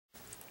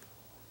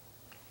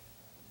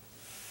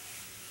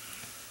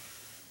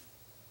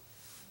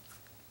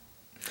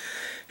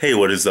Hey,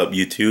 what is up,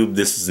 YouTube?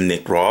 This is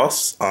Nick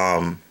Ross,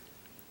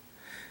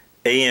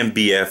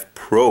 AMBF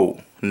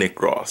Pro Nick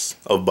Ross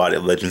of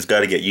Bodyoflegends. Got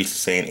to get used to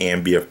saying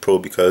AMBF Pro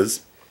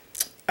because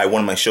I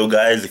won my show,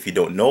 guys. If you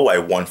don't know, I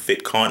won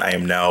FitCon. I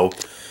am now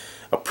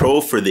a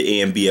pro for the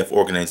AMBF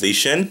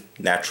organization,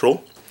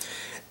 natural,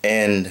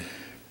 and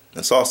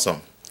that's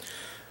awesome.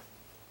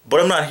 But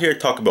I'm not here to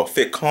talk about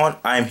FitCon.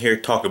 I'm here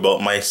to talk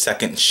about my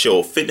second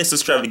show, Fitness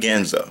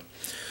Extravaganza.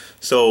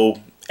 So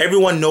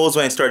everyone knows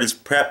when I started this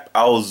prep,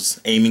 I was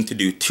aiming to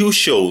do two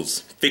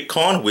shows,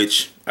 FitCon,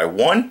 which I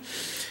won,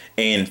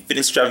 and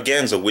Fitness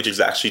Extravaganza, which is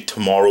actually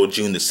tomorrow,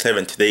 June the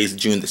 7th. Today is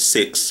June the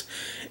 6th.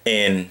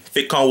 And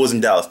FitCon was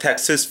in Dallas,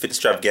 Texas. Fitness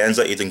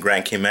Extravaganza is in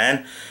Grand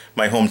Cayman,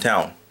 my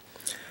hometown.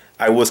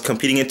 I was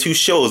competing in two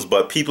shows,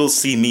 but people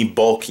see me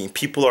bulking.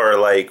 People are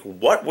like,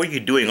 what were you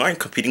doing? Aren't you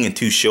competing in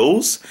two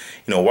shows?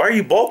 You know, why are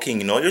you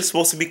bulking? You know, you're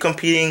supposed to be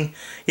competing,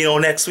 you know,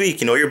 next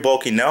week. You know, you're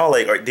bulking now.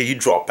 Like, did you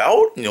drop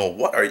out? You know,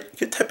 what? Are you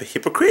a type of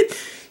hypocrite?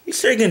 You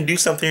say you're going to do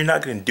something, you're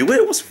not going to do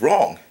it? What's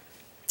wrong?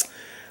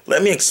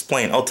 Let me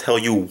explain. I'll tell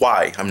you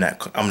why I'm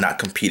not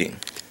competing.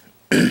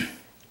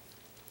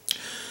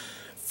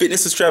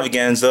 Fitness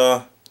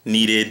Extravaganza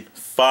needed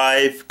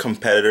 5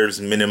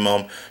 competitors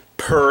minimum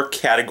per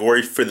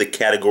category for the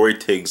category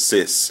to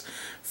exist.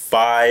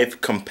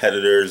 5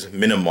 competitors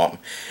minimum.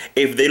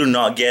 If they do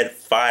not get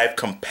 5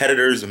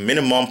 competitors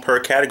minimum per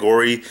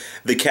category,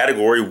 the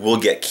category will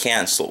get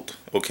canceled.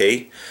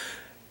 Okay?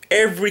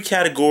 Every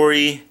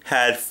category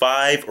had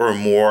 5 or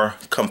more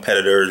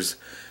competitors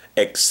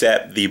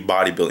except the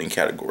bodybuilding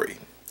category.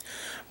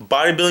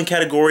 Bodybuilding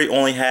category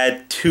only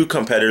had 2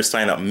 competitors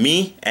sign up,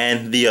 me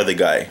and the other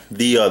guy.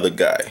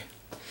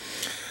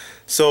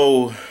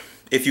 So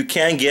if you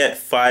can't get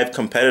 5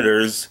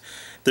 competitors,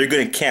 they're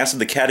going to cancel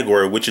the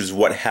category, which is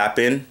what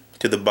happened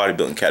to the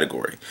bodybuilding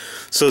category.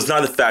 So it's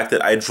not the fact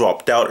that I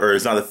dropped out, or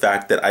it's not the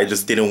fact that I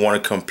just didn't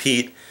want to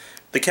compete.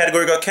 The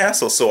category got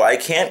canceled, so I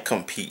can't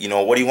compete. You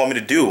know, what do you want me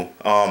to do?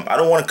 I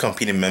don't want to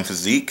compete in men's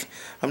physique.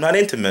 I'm not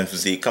into men's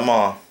physique. I'm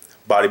a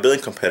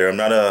bodybuilding competitor. I'm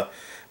not a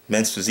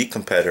men's physique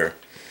competitor.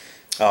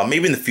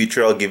 Maybe in the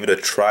future I'll give it a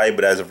try,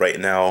 but as of right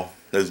now,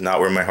 that's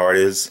not where my heart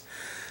is.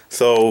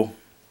 So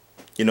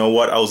you know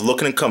what? I was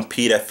looking to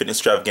compete at Fitness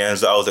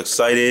Extravaganza. I was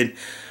excited.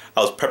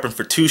 I was prepping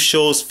for 2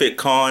 shows,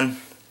 FitCon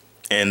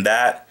and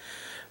that.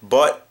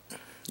 But,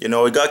 you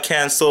know, it got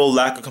canceled.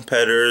 Lack of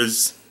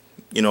competitors.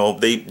 You know,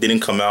 they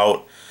didn't come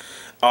out.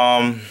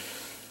 And,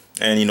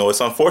 you know, it's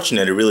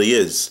unfortunate. It really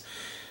is.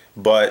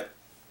 But,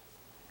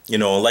 you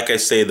know, like I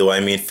say, though,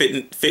 I mean,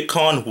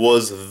 FitCon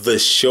was the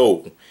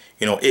show.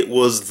 You know, it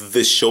was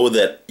the show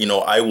that, you know,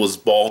 I was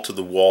ball to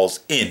the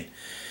walls in.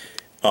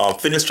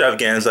 Fitness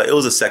Extravaganza, it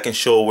was a second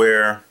show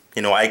where,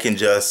 you know, I can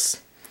just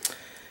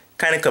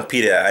kind of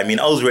compete at. I mean,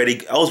 I was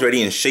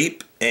ready in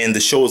shape, and the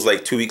show was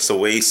like 2 weeks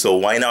away, so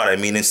why not? I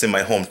mean, it's in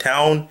my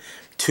hometown,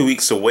 2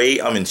 weeks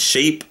away, I'm in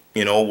shape,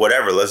 you know,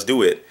 whatever, let's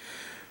do it.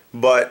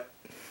 But,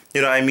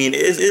 you know, I mean,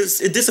 it's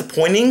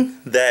disappointing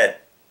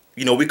that,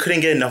 you know, we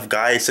couldn't get enough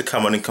guys to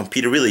come out and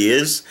compete. It really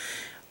is.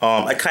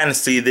 I kind of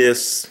see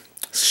this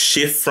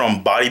shift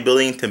from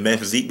bodybuilding to men's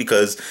physique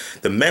because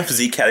the men's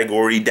physique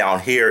category down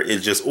here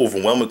is just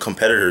overwhelmed with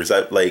competitors.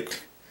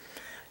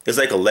 It's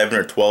like 11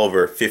 or 12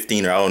 or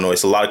 15, or I don't know.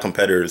 It's a lot of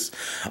competitors,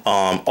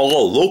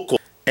 all local,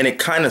 and it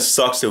kind of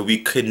sucks that we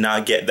could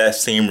not get that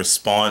same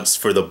response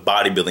for the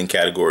bodybuilding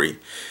category.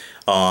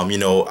 You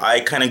know, I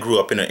kind of grew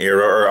up in an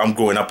era, or I'm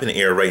growing up in an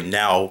era right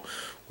now,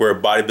 where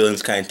bodybuilding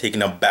is kind of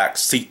taking a back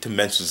seat to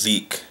men's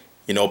physique.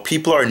 You know,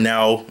 people are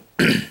now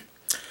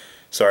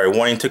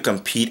wanting to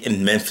compete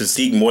in men's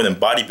physique more than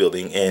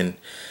bodybuilding, and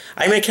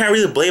I mean, I can't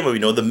really blame them. You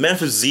know, the men's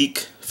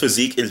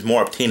physique is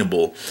more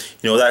obtainable.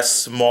 You know, that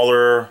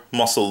smaller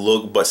muscle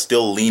look, but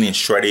still lean and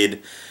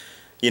shredded.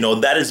 You know,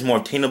 that is more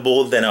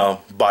obtainable than a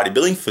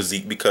bodybuilding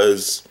physique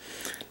because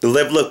the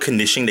level of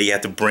conditioning that you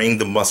have to bring,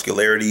 the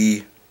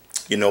muscularity,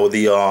 you know,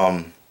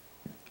 the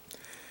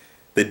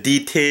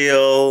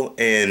detail,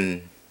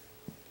 and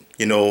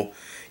you know,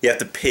 you have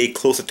to pay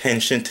close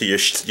attention to your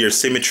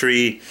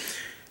symmetry.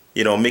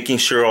 You know, making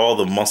sure all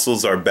the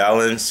muscles are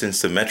balanced and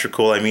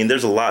symmetrical. I mean,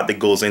 there's a lot that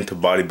goes into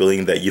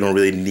bodybuilding that you don't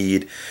really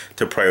need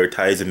to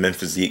prioritize in men's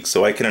physique.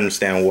 So I can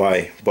understand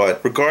why.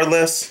 But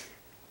regardless,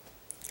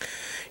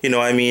 you know,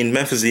 I mean,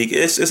 men's physique,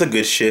 it's a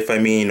good shift. I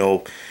mean, you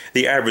know,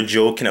 the average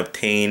Joe can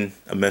obtain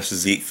a men's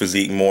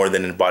physique more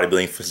than a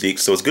bodybuilding physique.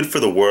 So it's good for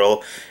the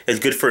world. It's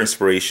good for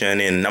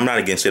inspiration. And I'm not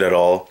against it at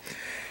all.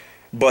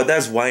 But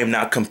that's why I'm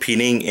not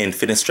competing in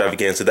Fitness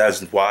Extravaganza.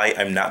 That's why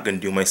I'm not going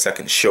to do my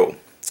second show.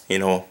 You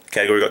know,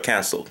 category got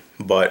canceled,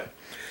 but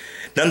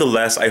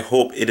nonetheless, I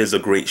hope it is a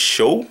great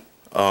show.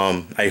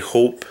 I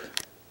hope,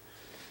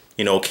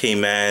 you know,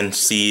 Cayman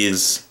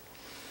sees,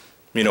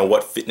 you know,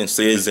 what fitness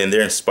is, and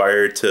they're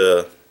inspired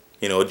to,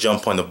 you know,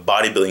 jump on the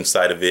bodybuilding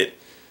side of it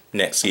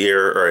next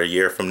year, or a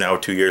year from now,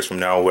 2 years from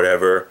now,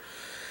 whatever.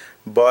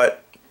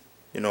 But,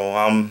 you know,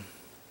 I'm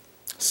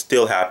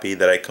still happy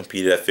that I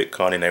competed at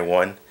FitCon and I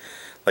won.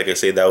 Like I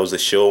say, that was a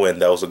show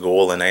and that was a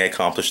goal, and I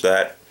accomplished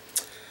that.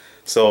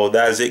 So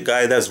that is it,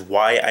 guys. That's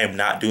why I am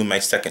not doing my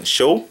second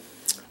show.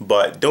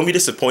 But don't be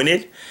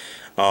disappointed.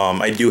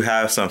 I do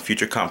have some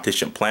future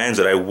competition plans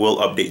that I will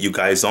update you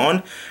guys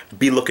on.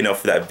 Be looking out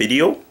for that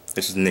video.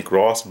 This is Nick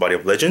Ross, Body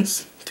of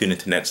Legends. Tune in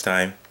to next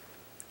time.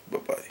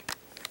 Bye-bye.